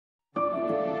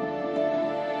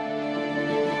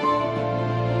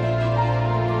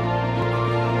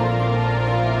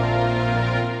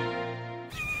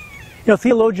You know,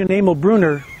 theologian Emil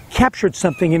Brunner captured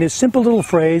something in his simple little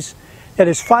phrase that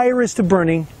as fire is to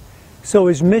burning, so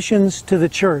is missions to the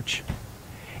church.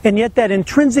 And yet that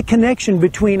intrinsic connection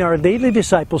between our daily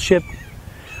discipleship,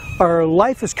 our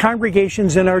life as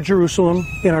congregations in our Jerusalem,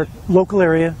 in our local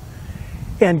area,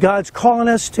 and God's calling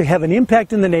us to have an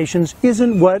impact in the nations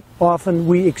isn't what often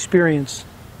we experience.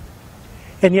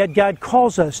 And yet God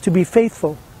calls us to be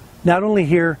faithful, not only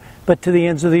here, but to the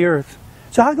ends of the earth.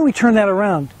 So how can we turn that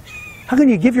around? How can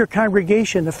you give your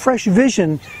congregation a fresh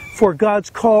vision for God's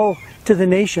call to the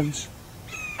nations?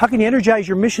 How can you energize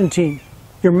your mission team,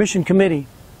 your mission committee,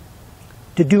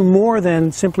 to do more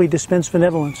than simply dispense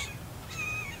benevolence?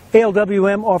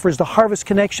 ALWM offers the Harvest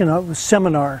Connection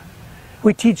seminar.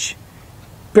 We teach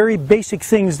very basic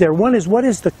things there. One is, what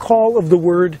is the call of the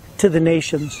word to the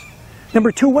nations?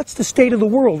 Number two, what's the state of the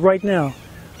world right now?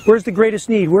 Where's the greatest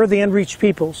need? Where are the unreached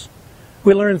peoples?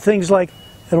 We learn things like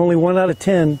that only 1 out of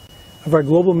 10 of our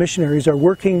global missionaries are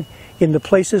working in the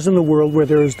places in the world where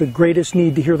there is the greatest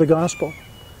need to hear the gospel.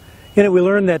 In it, we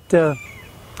learn that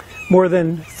more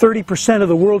than 30% of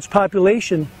the world's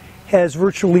population has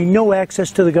virtually no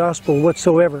access to the gospel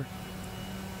whatsoever.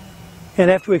 And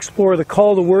after we explore the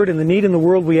call of the word and the need in the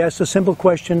world, we ask the simple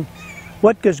question,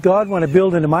 what does God want to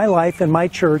build into my life and my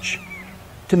church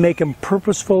to make a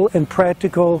purposeful and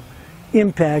practical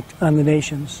impact on the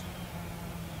nations?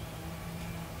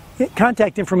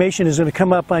 Contact information is going to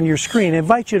come up on your screen. I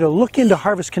invite you to look into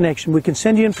Harvest Connection. We can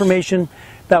send you information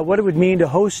about what it would mean to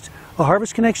host a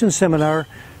Harvest Connection seminar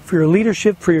for your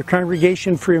leadership, for your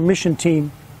congregation, for your mission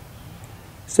team,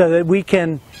 so that we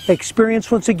can experience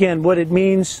once again what it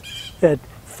means that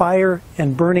fire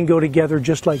and burning go together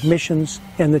just like missions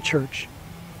and the church.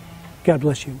 God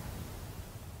bless you.